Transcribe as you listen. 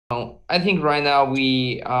I think right now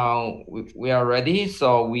we are ready.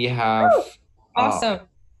 So Oh, uh, awesome.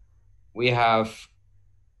 we have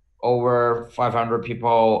over 500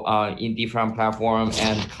 people in different platform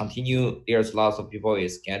and continue. There's lots of people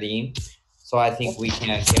is getting. So I think we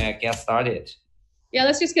can get started. Yeah,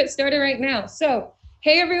 let's just get started right now. So,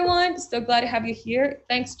 hey everyone, so glad to have you here.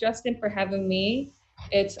 Thanks, Justin, for having me.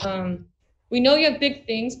 It's we know you have big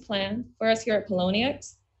things planned for us here at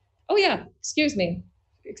Poloniex. Oh yeah, excuse me.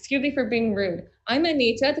 Excuse me for being rude. I'm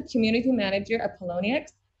Anita, the community manager at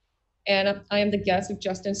Poloniex, and I am the guest of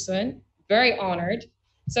Justin Sun. Very honored.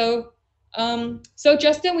 So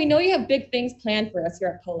Justin, we know you have big things planned for us here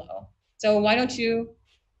at Polo. So why don't you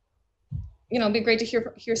it'd be great to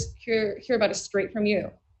hear about it straight from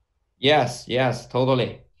you. Yes,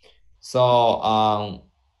 totally. So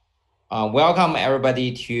welcome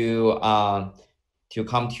everybody to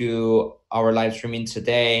come to our live streaming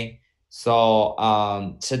today. So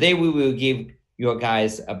today we will give you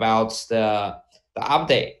guys about the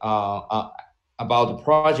update about the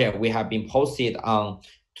project we have been posted on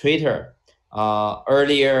Twitter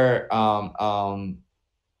earlier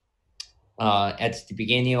at the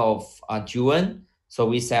beginning of June. So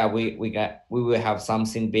we said we will have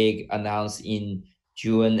something big announced in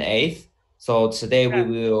June 8th. So today we Yeah.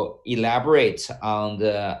 will elaborate on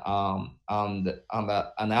the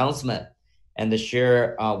announcement and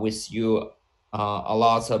share with you a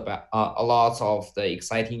lot of the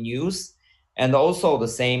exciting news. And also the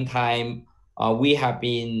same time, we have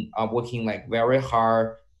been working like very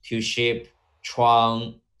hard to ship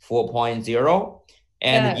TRON 4.0.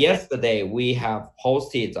 And Yes. yesterday we have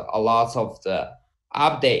posted a lot of the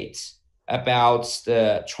updates about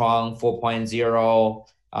the TRON 4.0,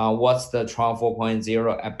 what's the TRON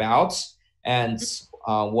 4.0 about, and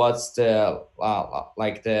what's the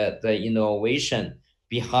like the innovation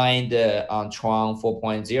behind the TRON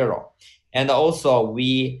 4.0. And also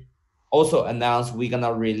we also announced we're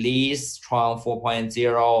gonna release TRON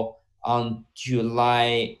 4.0 on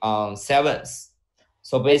July 7th.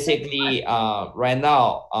 So That's so basically, right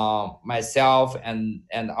now, myself and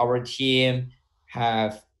our team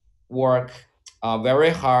have worked very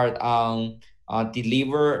hard on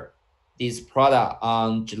deliver this product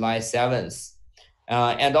on July 7th.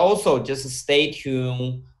 And also just stay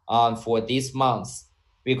tuned for this month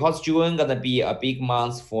because June gonna be a big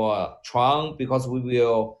month for Tron because we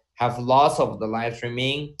will have lots of the live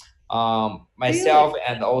streaming. Myself really.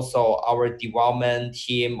 and also our development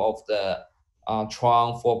team of the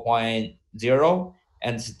Tron 4.0,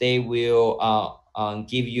 and they will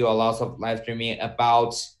give you a lot of live streaming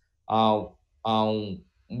about uh,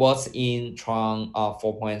 what's in Tron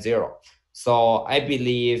 4.0. So I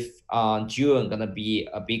believe June gonna be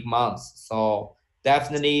a big month. So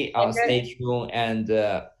definitely Okay. stay tuned and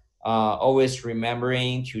always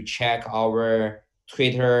remembering to check our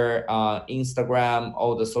Twitter, Instagram,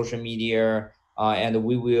 all the social media, and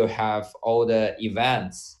we will have all the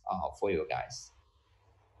events for you guys.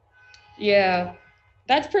 Yeah.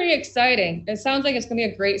 That's pretty exciting. It sounds like it's gonna be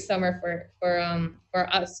a great summer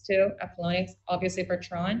for us too at Polonics, obviously for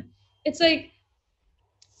Tron. It's like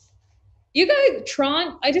you guys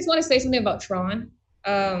Tron, I just want to say something about Tron.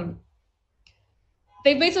 Um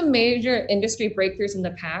they've made some major industry breakthroughs in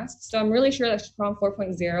the past. So I'm really sure that Tron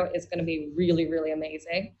 4.0 is going to be really, really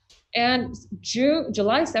amazing. And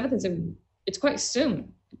July 7th it's quite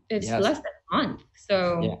soon. It's Yes. less than a month.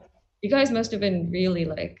 So Yeah. you guys must have been really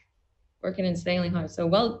like working insanely hard. So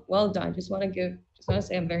well done. Just want to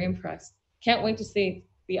say I'm very impressed. Can't wait to see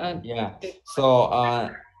the Yeah. So,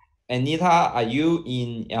 Anita, are you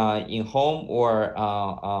in home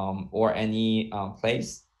or any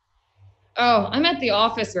place? Oh, I'm at the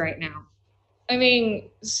office right now. I mean,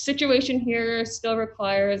 situation here still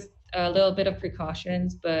requires a little bit of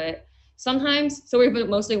precautions, but sometimes, so we've been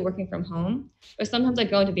mostly working from home, but sometimes I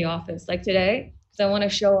go into the office, like today, because I want to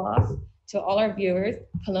show off to all our viewers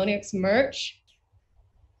Poloniex merch.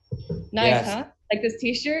 Nice, Yes. huh? Like this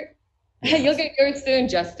T-shirt. You'll Yes. get yours soon,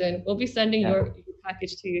 Justin. We'll be sending Yeah. your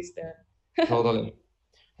package to you soon. Totally.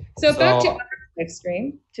 So back to our So live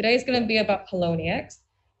stream. Today is going to be about Poloniex,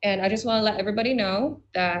 and I just want to let everybody know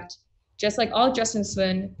that just like all Justin's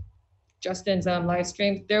live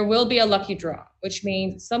stream, there will be a lucky draw, which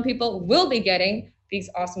means some people will be getting these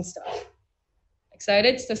awesome stuff.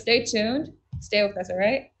 Excited? So stay tuned. Stay with us, all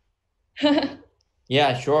right?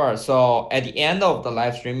 yeah, sure. So at the end of the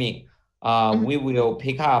live streaming, we will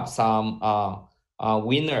pick up some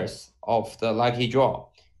winners of the lucky draw,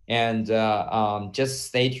 and just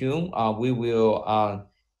stay tuned. We will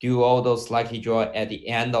do all those lucky draw at the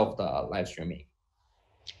end of the live streaming.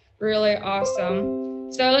 Really awesome.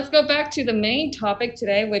 So let's go back to the main topic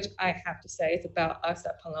today, which I have to say is about us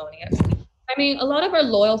at Poloniex. I mean, a lot of our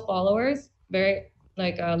loyal followers, very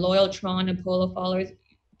like loyal Tron and Polo followers,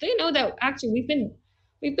 they know that actually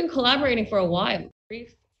we've been collaborating for a while.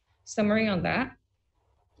 Brief summary on that.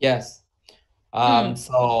 Yes. Mm,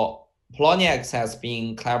 So Poloniex has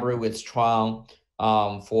been collaborating with TRON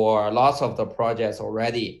for lots of the projects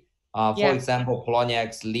already. For yeah, example,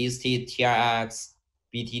 Poloniex listed TRX,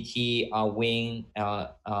 BTT, Wing,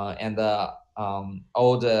 and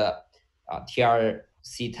all the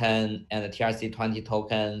TRC10 and the TRC20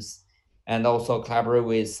 tokens, and also collaborate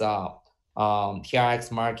with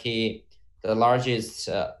TRX Market, the largest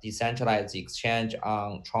decentralized exchange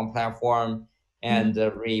on TRON platform, and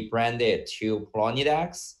mm-hmm, rebranded to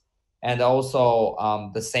Poloniex. And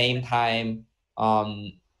also, the same time,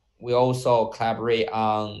 um, we also collaborate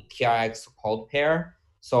on TRX code pair.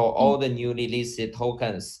 So all the newly listed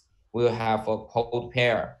tokens will have a code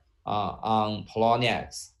pair on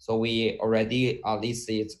Poloniex. So we already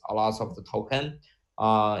listed a lot of the token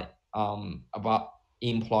uh, about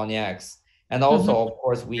in Poloniex. And mm-hmm. also, of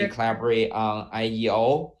course, we collaborate on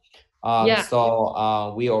IEO. Yeah,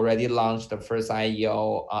 So we already launched the first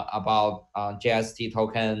IEO about JST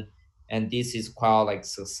token, and this is quite like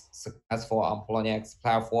successful on Poloniex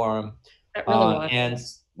platform. that really was. And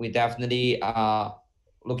we definitely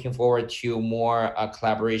looking forward to more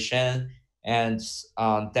collaboration, and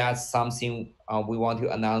that's something we want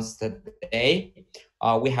to announce today.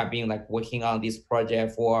 We have been like working on this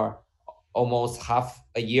project for almost half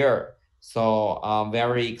a year, so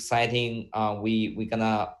very exciting. We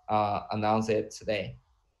gonna announce it today.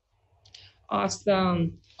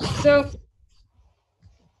 Awesome. So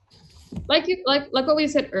like what we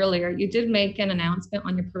said earlier, you did make an announcement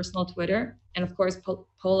on your personal Twitter, and of course,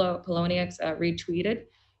 Poloniex retweeted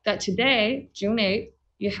that today, June 8th,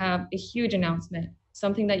 you have a huge announcement,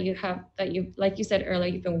 something that you like you said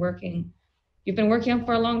earlier, you've been working on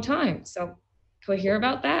for a long time. So can we hear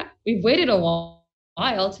about that? We've waited a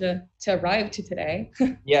while to arrive to today.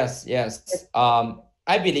 Yes, yes.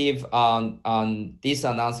 I believe this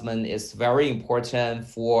announcement is very important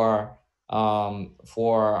for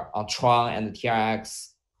Tron and TRX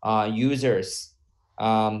users.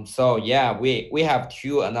 So yeah, we have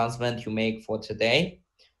two announcements to make for today.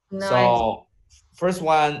 Nice. So first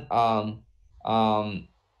one, um,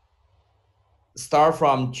 start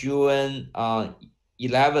from June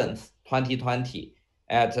 11th, 2020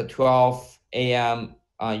 at 12 a.m.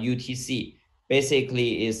 UTC.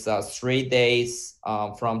 Basically, it's 3 days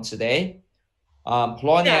from today. Yeah,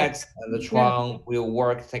 Poloniex and the yeah. Tron will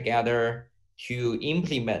work together to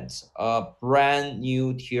implement a brand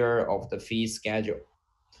new tier of the fee schedule.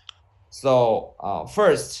 So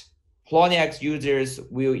first, Poloniex users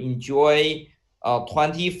will enjoy a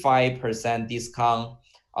 25% discount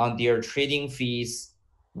on their trading fees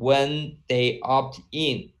when they opt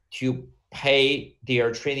in to pay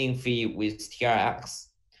their trading fee with TRX.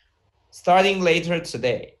 Starting later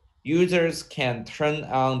today, users can turn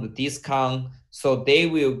on the discount so they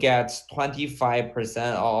will get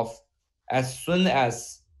 25% off as soon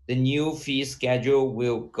as the new fee schedule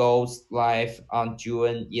will go live on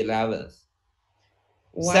June 11th.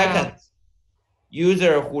 Wow. Second,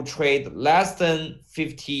 users who trade less than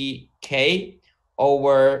 50K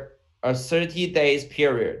over a 30 days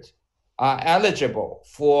period are eligible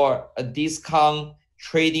for a discount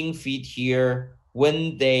trading fee tier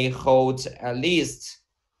when they hold at least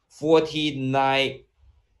 49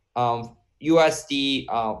 USD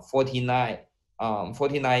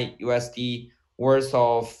 49 USD worth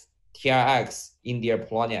of TRX in their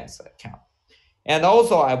Poloniex account. And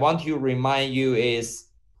also, I want to remind you is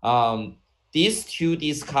um, these two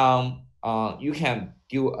discount you can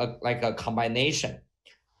do like a combination.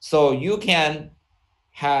 So you can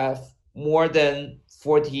have more than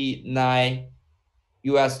 49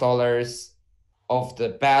 US dollars of the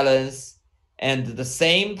balance and at the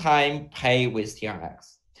same time pay with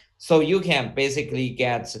TRX. So you can basically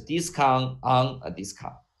get a discount on a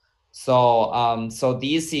discount. So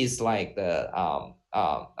this is like the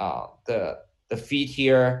fee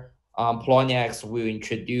tier Poloniex will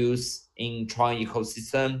introduce in Tron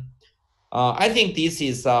ecosystem. I think this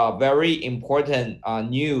is very important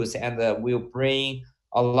news, and will bring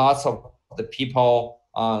a lot of the people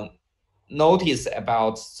notice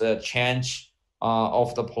about the change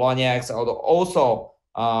of the Poloniex, also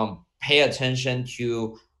pay attention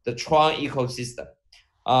to the Tron ecosystem.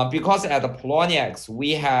 Because at the Poloniex,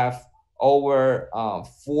 we have over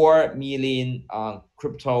 4 million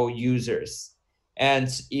crypto users. And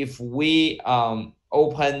if we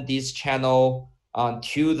open this channel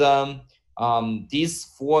to them, these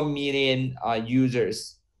 4 million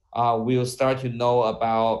users will start to know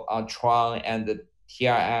about Tron and the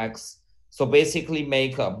TRX. So basically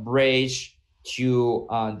make a bridge to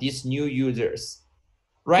these new users.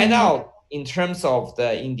 Right Mm-hmm. now, in terms of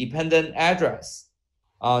the independent address,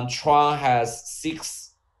 Tron has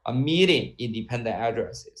 6 million independent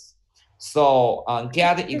addresses. So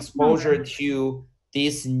get This exposure number. to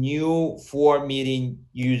these new 4 million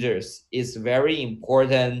users is very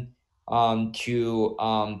important to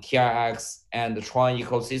TRX and the Tron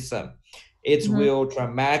ecosystem. It Mm-hmm. will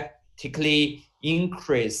dramatically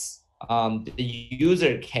increase the use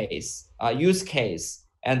case,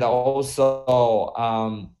 and also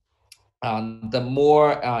the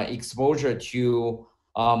more exposure to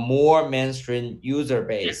more mainstream user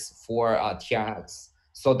base for TRX.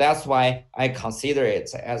 So that's why I consider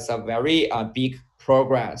it as a very big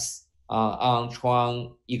progress on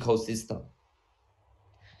Tron ecosystem.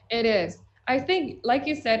 It is. I think, like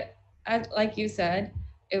you said,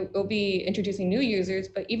 it will be introducing new users,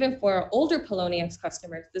 but even for older Poloniex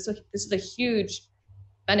customers, this is a huge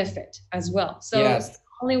benefit as well. So not Yes,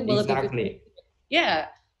 only will it be, exactly. yeah,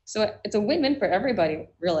 so it's a win-win for everybody,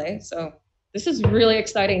 really. So this is really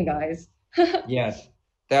exciting, guys. Yeah,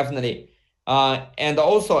 definitely. And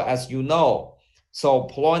also, as you know, so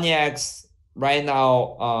Poloniex right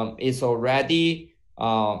now is already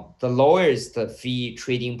the lowest fee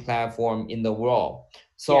trading platform in the world. Yeah,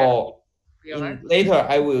 So we in are. later,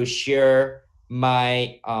 I will share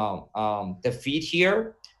my the feed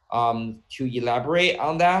here to elaborate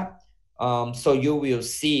on that. So you will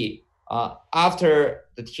see after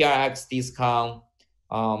the TRX discount,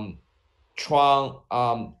 um, Tron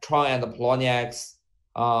and Poloniex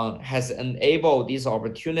has enabled this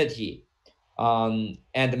opportunity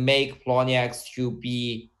and make Poloniex to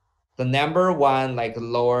be the number one like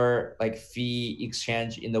lower like fee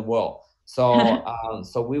exchange in the world. So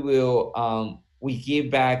so we give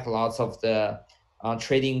back lots of the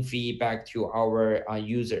trading fee back to our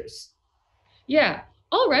users. Yeah,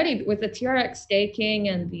 already with the TRX staking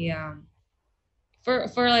and the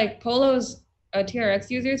for like Polo's TRX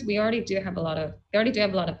users, they already do have a lot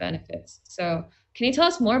of benefits. So can you tell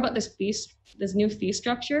us more about this new fee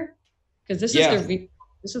structure? Because Yes,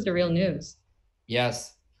 this is the real news.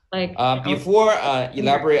 yes. Like I was Before wondering.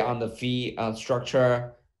 elaborate on the fee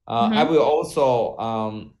structure, I Mm-hmm. will also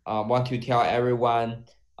want to tell everyone,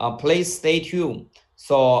 please stay tuned.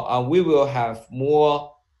 So we will have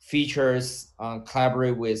more features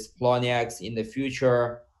collaborate with Poloniex in the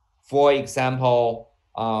future. For example,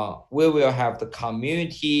 we will have the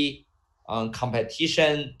community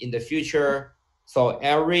competition in the future. So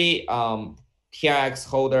every TRX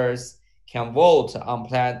holders can vote on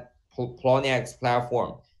Poloniex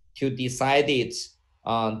platform to decide it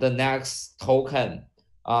the next token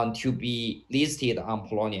to be listed on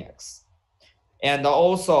Poloniex. And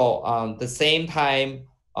also the same time,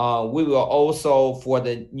 we will also for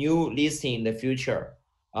the new listing in the future,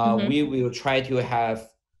 Mm-hmm. we will try to have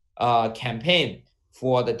a campaign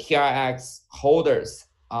for the TRX holders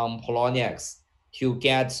on Poloniex to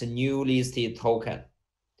get a new listed token.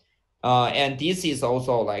 And this is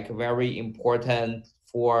also like very important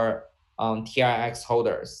for TRX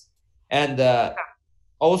holders. And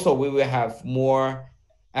also we will have more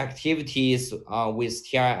activities with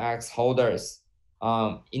TRX holders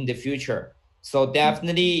in the future. So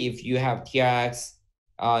definitely if you have TRX,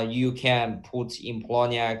 you can put in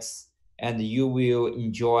Poloniex and you will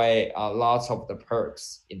enjoy lots of the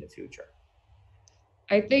perks in the future.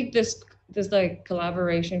 I think this like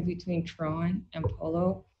collaboration between Tron and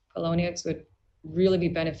Poloniex would really be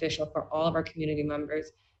beneficial for all of our community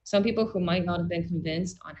members. Some people who might not have been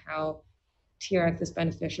convinced on how TRX is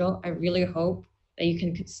beneficial, I really hope that you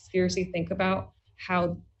can seriously think about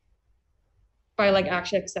how by like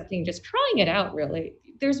actually accepting just trying it out really.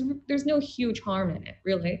 There's no huge harm in it,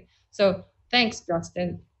 really. So thanks,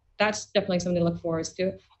 Justin. That's definitely something to look forward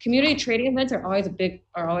to. Community trading events are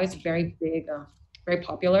always very big, very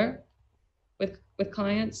popular with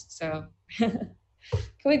clients. So can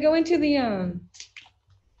we go into the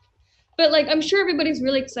but like I'm sure everybody's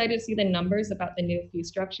really excited to see the numbers about the new fee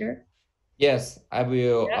structure. Yes, I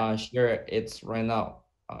will Yeah. share it right now.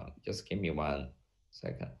 Just give me 1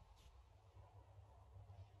 second.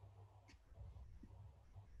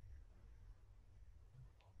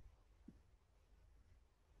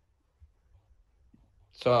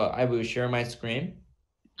 So I will share my screen.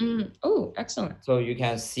 Oh, excellent. So you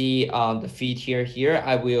can see the feed here.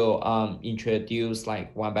 I will introduce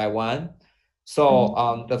like one by one. So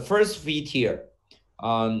Mhm. the first feed here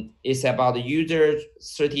is about the user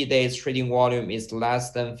 30 days trading volume is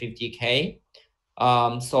less than 50K.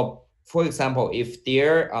 So for example, if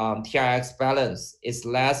their TRX balance is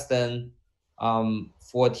less than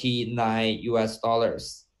 49 US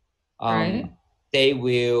dollars, Right. they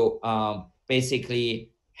will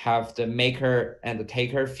basically have the maker and the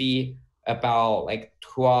taker fee about like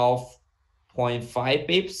 12.5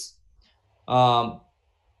 bips. Um,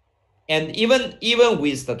 and even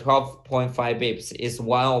with the 12.5 bips is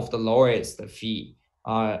one of the lowest fee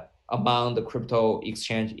among the crypto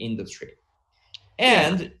exchange industry. Yeah.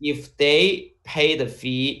 And if they pay the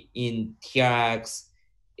fee in TRX,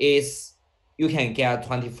 is you can get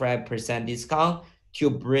 25% discount to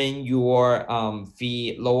bring your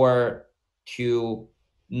fee lower to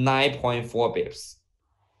 9.4 bips.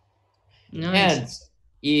 Nice. And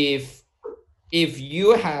if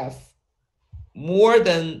you have more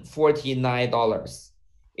than $49,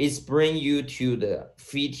 it's bring you to the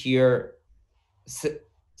fee tier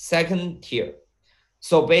second tier.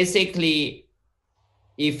 So basically,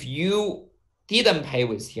 if you didn't pay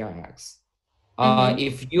with TRX, Mm-hmm.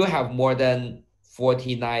 if you have more than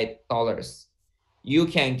 $49, you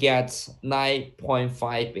can get 9.5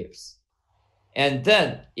 bips. And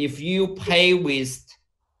then if you pay with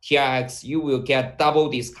TRX, you will get double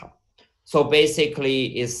discount. So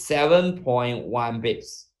basically it's 7.1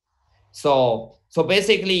 bips. So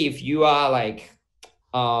basically if you are like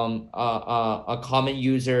a common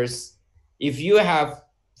users, if you have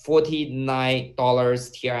 $49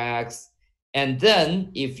 TRX, and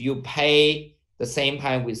then if you pay the same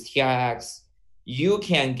time with TRX, you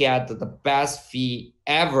can get the best fee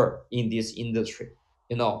ever in this industry.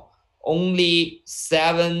 You know, only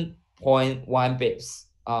 7.1 bips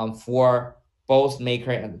for both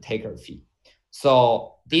maker and taker fee.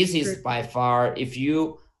 So this is True. by far, if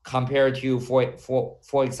you compare to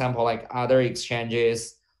for example like other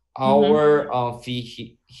exchanges, Mm-hmm. our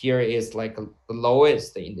fee here is like the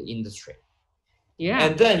lowest in the industry. Yeah.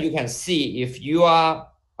 And then you can see if you are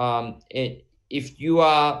if you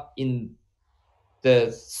are in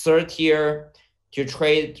the third tier, to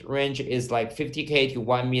trade range is like 50K to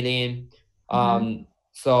 1 million. Mm-hmm.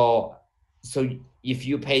 So if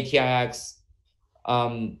you pay TRX,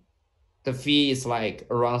 um the fee is like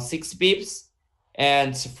around 6 bips.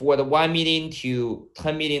 And for the 1 million to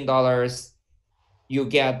 $10 million, you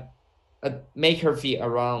get a maker fee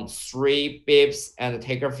around 3 bips and a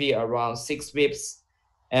taker fee around 6 bips.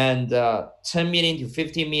 And 10 million to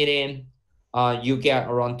 50 million, you get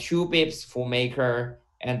around 2 bips for maker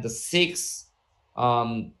and the 6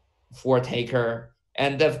 for taker.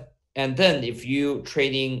 And then if you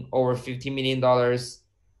trading over $50 million,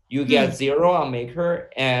 you Hmm. get 0 on maker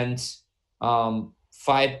and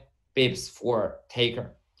 5 bips for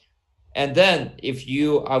taker. And then if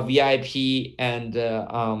you are VIP and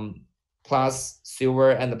plus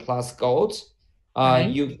silver and plus gold, Right.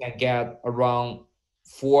 you can get around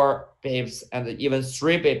 4 bips and even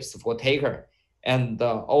 3 bips for taker. And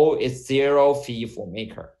all is 0 fee for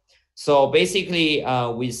maker. So basically,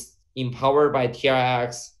 with empowered by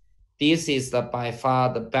TRX, this is the by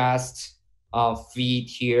far the best fee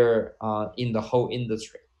tier in the whole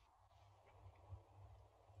industry.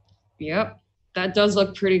 Yep. That does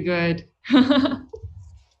look pretty good.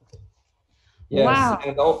 Yes,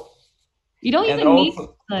 Wow. You don't and even need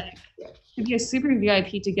also like to be a super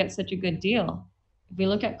VIP to get such a good deal. If we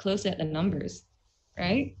look at closely at the numbers,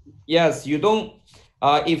 right? yes, you don't.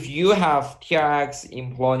 If you have TRX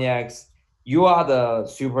in Poloniex, you are the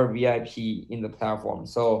super VIP in the platform.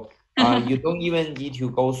 So you don't even need to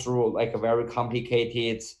go through like a very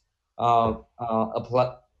complicated uh, uh,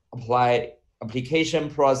 apply, apply application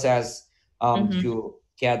process Mm-hmm. to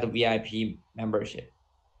get the VIP membership.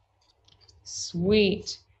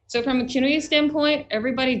 Sweet. So from a community standpoint,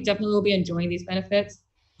 everybody definitely will be enjoying these benefits.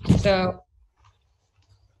 So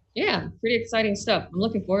yeah, pretty exciting stuff. I'm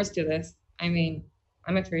looking forward to this. I mean,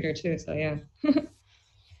 I'm a trader too, so yeah.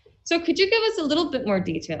 So could you give us a little bit more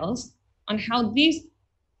details on how these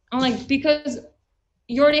on like because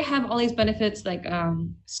you already have all these benefits like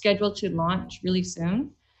scheduled to launch really soon.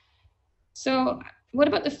 So what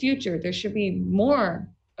about the future? There should be more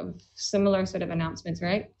of similar sort of announcements,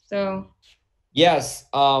 right? So Yes.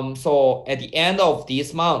 So at the end of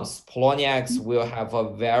this month, Poloniex will have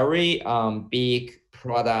a very big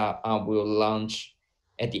product will launch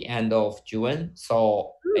at the end of June.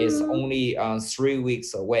 So it's only 3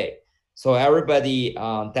 weeks away. So everybody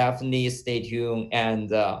definitely stay tuned and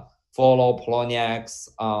follow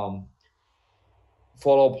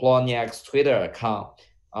Poloniex Twitter account.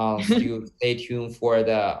 Still stay tuned for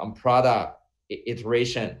the product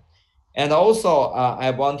iteration. And also,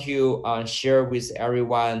 I want to share with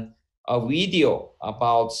everyone a video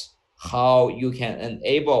about how you can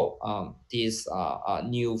enable this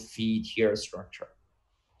new fee tier structure.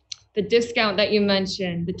 The discount that you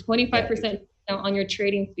mentioned, the 25% Yeah, discount on your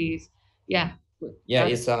trading fees. Yeah. yeah,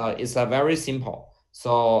 it's a very simple.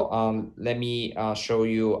 So let me show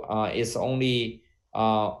you. It's only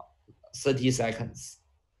 30 seconds.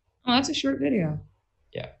 Oh, that's a short video.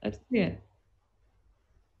 Yeah. Let's see it.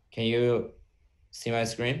 Can you see my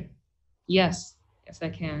screen? Yes. Yes, I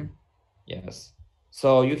can. Yes.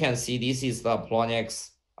 So you can see this is the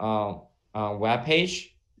Poloniex web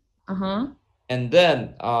page. Uh-huh. And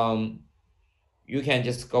then you can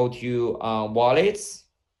just go to wallets.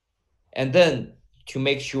 And then to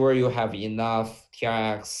make sure you have enough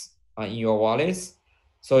TRX in your wallets.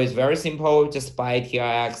 So it's very simple. Just buy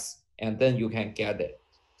TRX and then you can get it.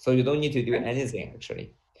 So you don't need to do anything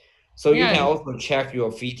actually. So you can Yeah. also check your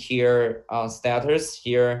fee tier status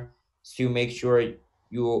here to make sure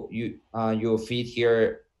your fee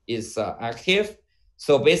tier is active.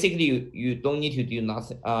 So basically, you don't need to do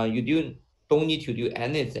nothing. Don't need to do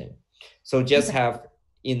anything. So just Okay. have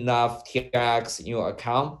enough TRX in your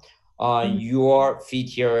account. Mhm. Your fee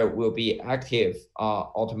tier will be active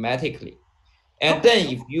automatically. And Okay.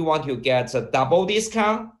 then if you want to get a double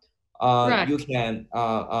discount, Right. you can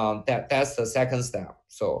that's the second step.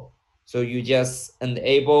 So you just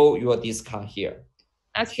enable your discount here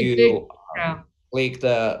That's the big to discount. click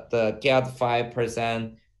the get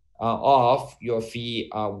 5% off your fee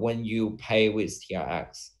when you pay with TRX.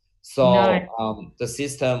 Nice. So the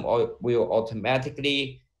system will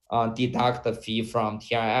automatically deduct the fee from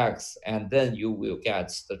TRX, and then you will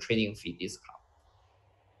get the trading fee discount.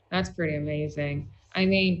 That's pretty amazing. I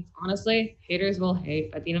mean, honestly, haters will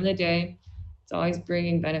hate. At the end of the day, it's always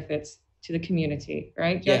bringing benefits to the community,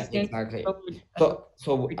 right, Yeah, Justin? exactly. That's what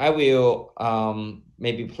So I will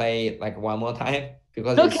maybe play like one more time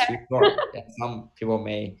because it's okay. too short. Yeah, some people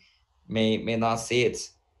may not see it. Yeah.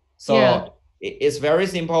 So it's very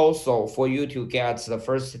simple. So for you to get the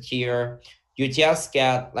first tier, you just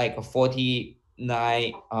get like a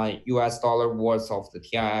 49 US dollar worth of the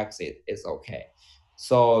TRX. It's okay.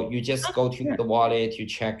 So you just go to Yeah. the wallet, you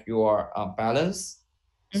check your balance.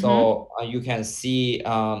 Mm-hmm. So you can see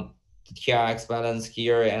the TRX balance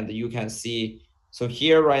here, and you can see, so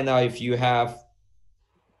here right now, if you have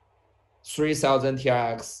 3,000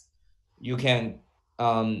 TRX, you can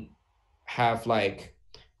have like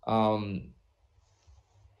um,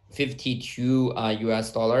 52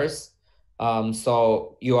 US dollars.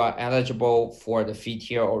 So you are eligible for the fee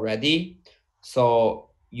tier already. So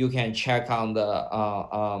you can check on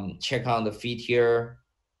the fee tier,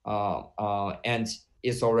 and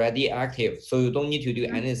it's already active. So you don't need to do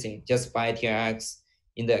anything. Just buy TRX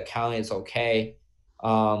in the account is okay.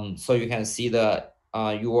 So you can see the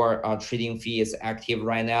your trading fee is active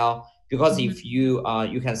right now, because Mm-hmm. if you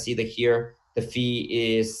you can see the here the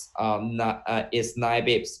fee is not is 9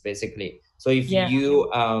 bips basically. So if Yeah. you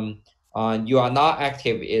are not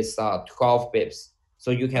active, is 12 bips. So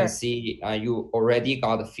you can Right. see you already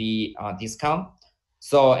got a fee discount.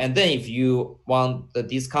 So and then if you want the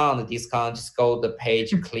discount, just go the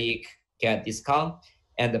page, click get discount,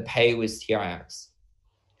 and pay with TRX.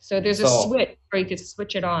 So there's a So switch where you can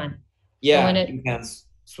switch it on. So when yeah, it you can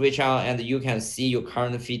switch on, and you can see your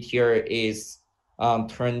current fee tier is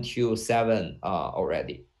turned to 7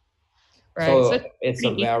 already. right, so So it's it's a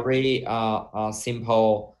pretty easy. very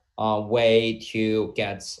simple way to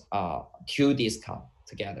get two discount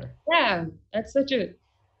together. Yeah, that's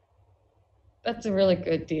a really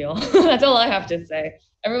good deal. That's all I have to say.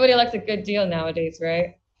 Everybody likes a good deal nowadays,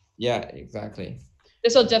 right? Yeah, exactly.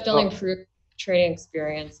 This will definitely So improve trading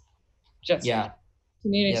experience. Just yeah, yeah,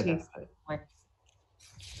 community. that's it.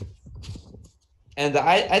 And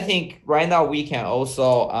I think right now we can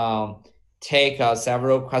also take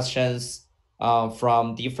several questions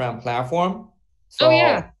from different platform. Oh So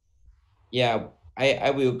yeah. yeah,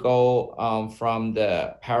 I will go from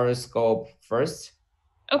the Periscope first,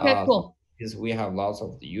 Okay, cool. because we have lots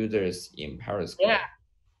of users in Yeah, Periscope.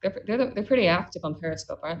 they're pretty active on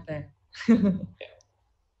Periscope, aren't they?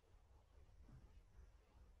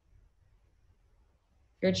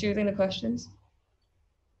 You're choosing the questions?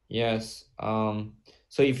 Yes.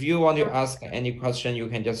 So if you want to ask any question, you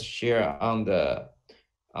can just share on the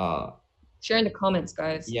Share in the comments,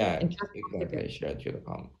 guys. yeah, And just exactly. Share to the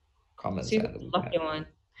comments, see who's and the lucky one.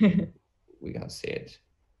 we can see it.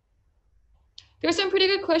 There's some pretty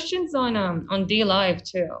good questions on D Live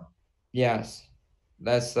too. Yes.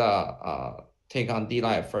 Let's take on D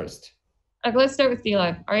Live first. Let's start with D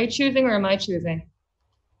Live. Are you choosing or am I choosing?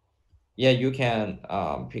 Yeah, you can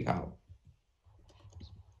pick out.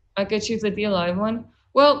 I could choose the D Live one.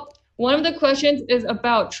 Well, One of the questions is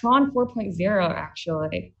about Tron 4.0,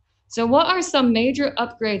 actually. So, what are some major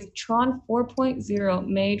upgrades Tron 4.0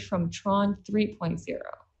 made from Tron 3.0?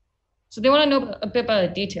 So, they want to know a bit about the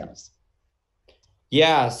details.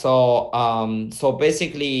 Yeah, so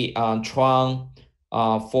basically Tron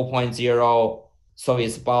 4.0, so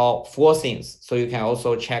it's about four things. So you can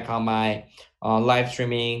also check on my live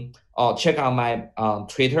streaming or check on my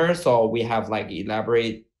Twitter. So we have like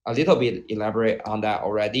elaborate a little bit elaborate on that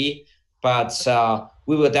already. But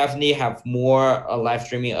we will definitely have more live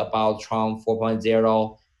streaming about Tron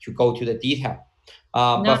 4.0 to go to the detail.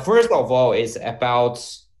 But Not first of all, it's about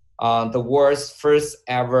the world's first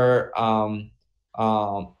ever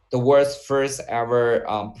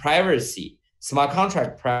privacy smart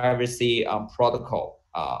contract privacy protocol.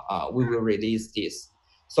 We will release this.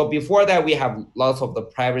 So before that, we have lots of the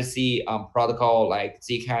privacy protocol like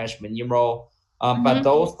Zcash, Monero, but mm-hmm.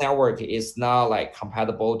 those network is not like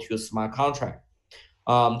compatible to smart contract.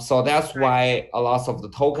 So that's why a lot of the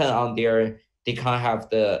token on there, they can't have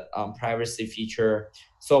the privacy feature.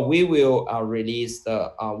 So we will release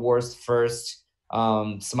the world's first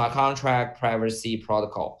smart contract privacy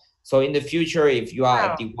protocol. So in the future, if you are a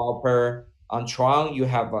Wow. developer on Tron, you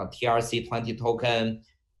have a TRC20 token,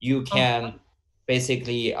 you can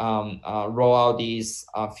basically roll out these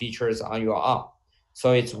features on your own.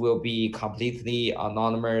 So it will be completely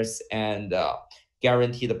anonymous and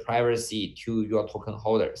guarantee the privacy to your token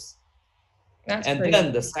holders. That's And pretty.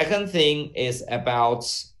 then the second thing is about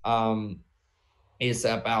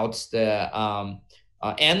the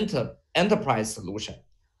enterprise solution.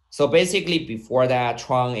 So basically, before that,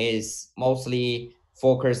 Tron is mostly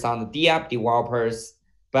focused on the DApp developers.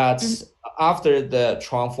 But Mhm. after the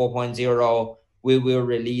Tron 4.0, we will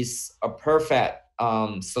release a perfect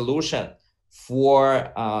solution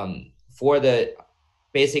for the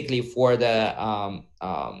basically for the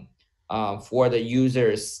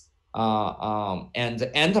users and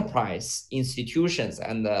the enterprise institutions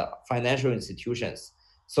and the financial institutions.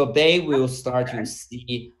 So they will start to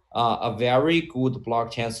see a very good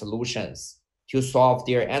blockchain solutions to solve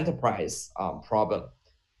their enterprise problem.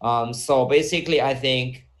 So basically, I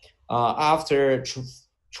think after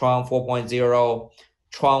Tron 4.0,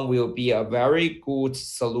 Tron will be a very good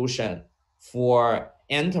solution for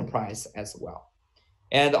enterprise as well.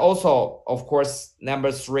 And also, of course,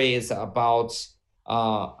 number three is about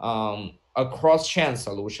a cross-chain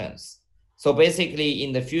solutions. So basically,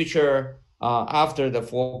 in the future, after the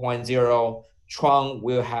 4.0, Tron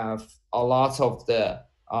will have a lot of the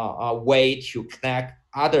way to connect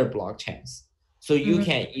other blockchains. So you Mhm.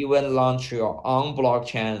 can even launch your own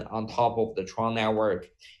blockchain on top of the Tron network,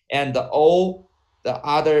 and all the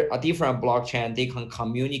other different blockchain, they can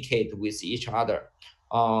communicate with each other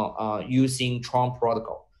using Tron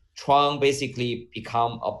protocol. Tron basically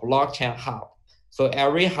become a blockchain hub. So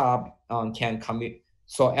every hub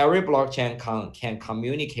so every blockchain can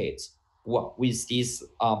communicate with this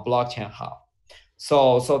blockchain hub.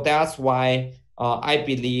 So that's why I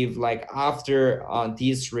believe like after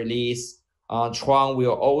this release, Tron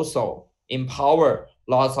will also empower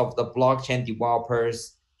lots of the blockchain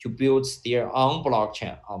developers to build their own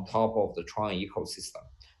blockchain on top of the Tron ecosystem.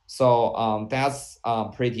 So that's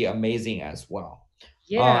pretty amazing as well.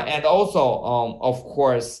 Yeah. And also, of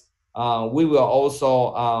course, we will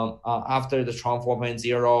also, after the Tron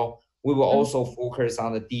 4.0, we will Mhm. also focus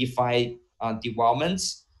on the DeFi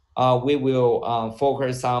developments. We will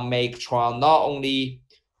focus on make Tron not only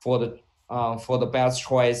for the best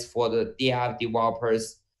choice for the DApp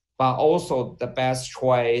developers, but also the best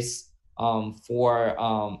choice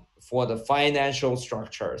for the financial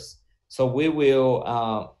structures. So we will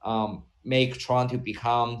make Tron to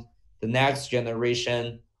become the next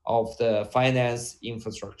generation of the finance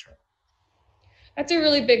infrastructure. That's a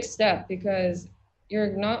really big step because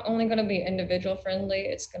you're not only going to be individual friendly,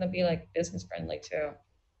 it's going to be like business friendly too.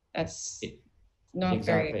 That's not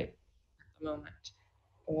very at Exactly. the moment.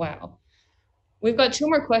 Wow. We've got two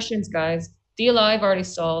more questions, guys. D Live already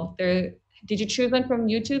solved. There. Did you choose one from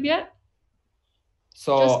YouTube yet,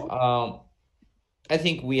 So Justin? I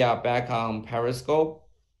think we are back on Periscope.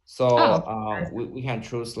 Oh, So we can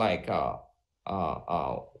choose like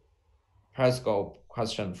Periscope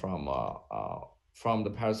question from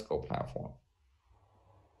the Periscope platform.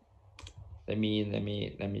 Let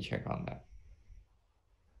me check on that.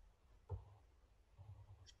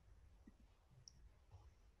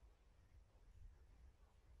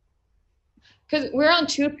 because we're on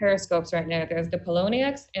two periscopes right now. There's the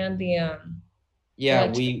Poloniex and the Yeah,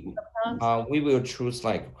 like two accounts. we will choose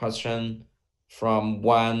like a question from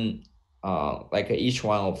one like each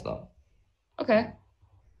one of them. Okay.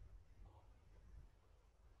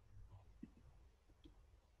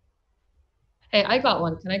 Hey, I got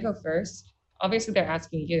one. Can I go first? Obviously, they're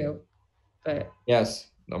asking you, but Yes,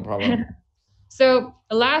 no problem. so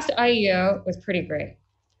the last IEO was pretty great.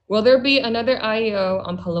 Will there be another IEO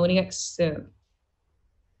on Poloniex soon?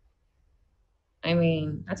 I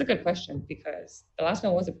mean, that's a good question because the last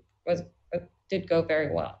one was did go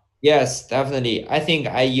very well. Yes, definitely. I think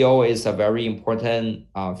IEO is a very important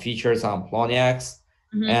features on Poloniex,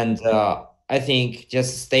 Mhm. and I think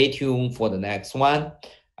just stay tuned for the next one.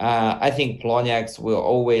 I think Poloniex will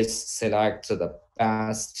always select the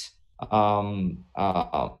best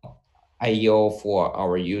IEO for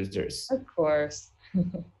our users. Of course.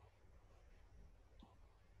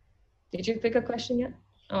 Did you pick a question yet?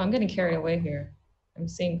 Oh, I'm getting carried away here. I'm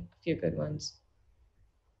seeing a few good ones.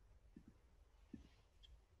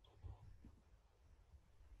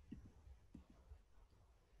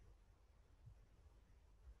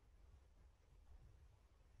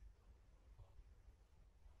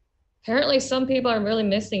 Apparently, some people are really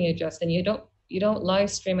missing you, Justin. You don't live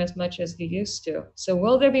stream as much as you used to. So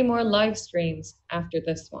will there be more live streams after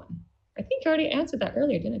this one? I think you already answered that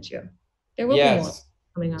earlier, didn't you? There will be more Yes.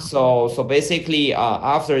 coming out. So basically,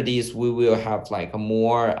 after this, we will have like a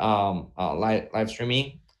more live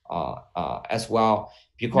streaming as well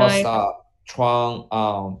because Nice. Tron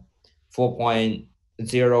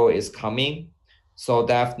 4.0 is coming. So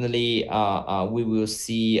definitely, we will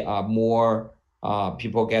see more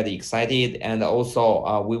people get excited, and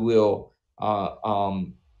also we will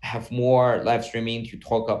have more live streaming to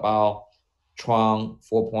talk about Tron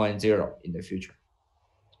 4.0 in the future.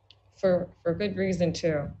 For good reason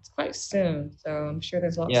too. It's quite soon, so I'm sure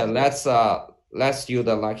there's lots Yeah, of good. let's do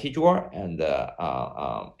the lucky draw and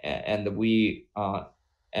we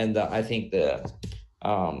and I think the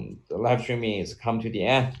live streaming is come to the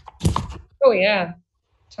end. Oh yeah,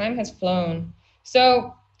 time has flown.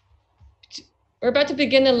 So we're about to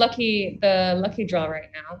begin the lucky draw right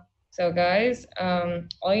now. So guys,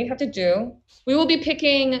 all you have to do, we will be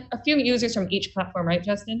picking a few users from each platform, right,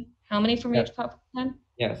 Justin? How many from Yes, each platform?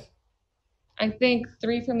 yes, I think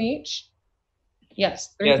three from each.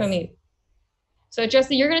 Yes, three from yes. each. So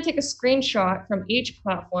Justin, you're going to take a screenshot from each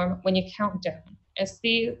platform when you count down and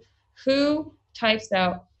see who types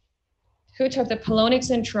out who typed the Poloniex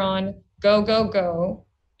and TRON go go go,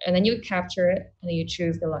 and then you capture it and then you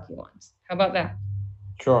choose the lucky ones. How about that?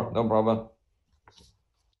 Sure, no problem.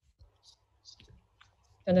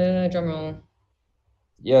 Drum roll.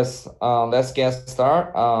 Yes, let's get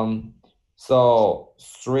started. So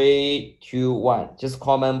 3, 2, 1. Just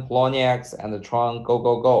comment Poloniex and the Tron go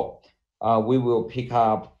go go. We will pick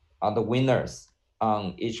up the winners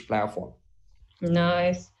on each platform.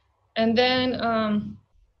 Nice. And then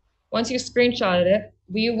once you screenshotted it,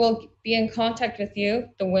 we will be in contact with you,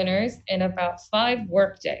 the winners, in about 5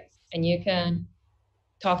 work days. And you can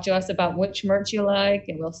talk to us about which merch you like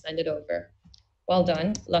and we'll send it over. Well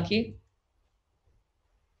done, Lucky.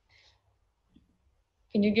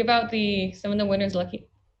 Can you give out the some of the winners, Lucky,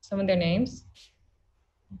 some of their names?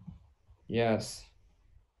 Yes.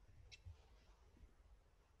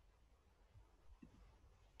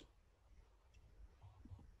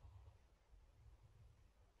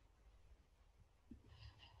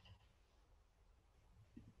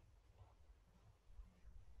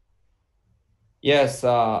 Yes,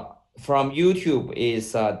 from YouTube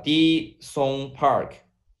is D Song Park.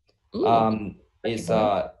 Ooh, lucky Is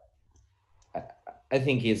boy. I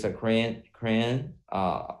think he's a Korean Tron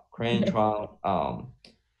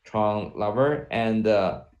lover and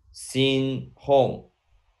Sin Hong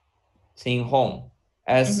Mm-hmm.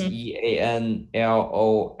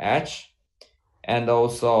 Seanloh and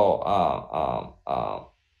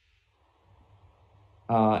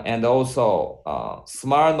also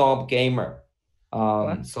Smart Knob Gamer.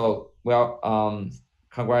 Wow. So well,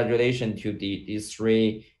 congratulations to these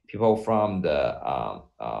three people from the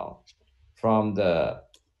From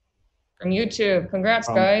YouTube. Congrats,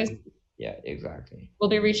 from guys. yeah, exactly. We'll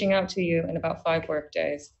be reaching out to you in about 5 work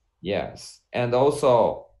days. Yes, and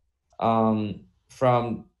also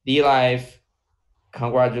from D Life,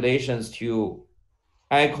 congratulations to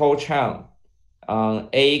Echo Chan,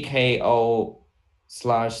 AKO/CHAN,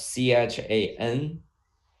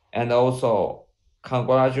 and also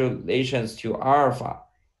congratulations to Alpha,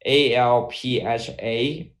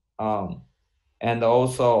 ALPHA, and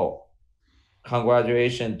also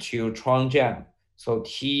congratulations to Tronjam, so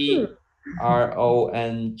TRONJAM.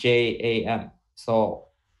 So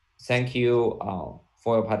thank you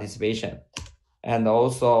for your participation. And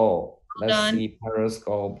also, Well let's done. see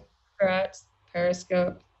Periscope. Congrats.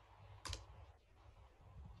 Periscope.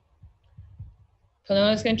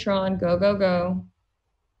 Poloniex and TRON. Go, go, go.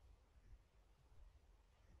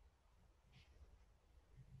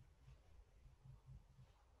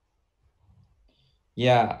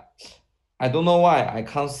 Yeah, I don't know why I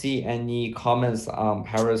can't see any comments on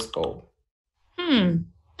Periscope.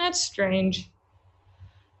 That's strange.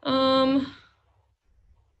 Um,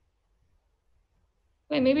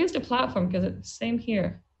 Wait, maybe it's the platform because it's the same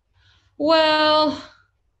here. Well,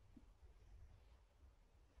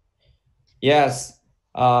 Yes.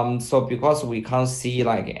 So because we can't see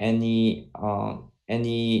like any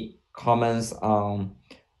comments on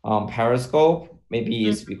Periscope, maybe mm,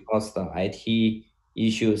 it's because the IT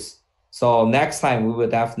issues. So next time we will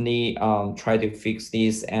definitely try to fix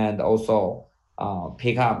this and also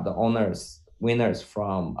pick up the winners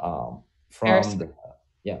from Periscope. the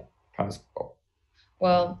yeah Periscope.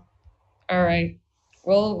 Well, all right.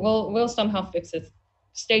 We'll somehow fix it.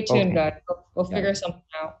 Stay tuned, Okay. guys. We'll Yeah. figure something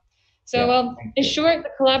out. So, Yeah. Thank in you. short, the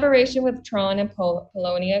collaboration with Tron and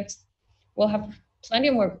Poloniex will have plenty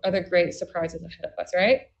more other great surprises ahead of us,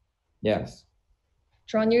 right? Yes.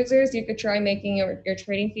 Tron users, you could try making your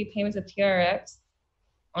trading fee payments with TRX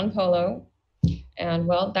on Polo. And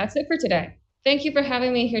well, that's it for today. Thank you for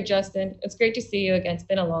having me here, Justin. It's great to see you again. It's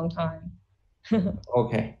been a long time. Thank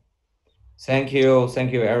Okay. Thank you.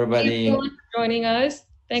 Thank you, you so everybody. much for joining us.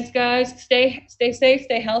 Thanks, guys. Stay safe,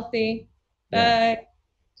 stay healthy. Yeah. Bye.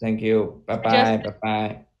 Thank you. Bye bye. Justin. Bye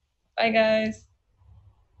bye. Bye, guys.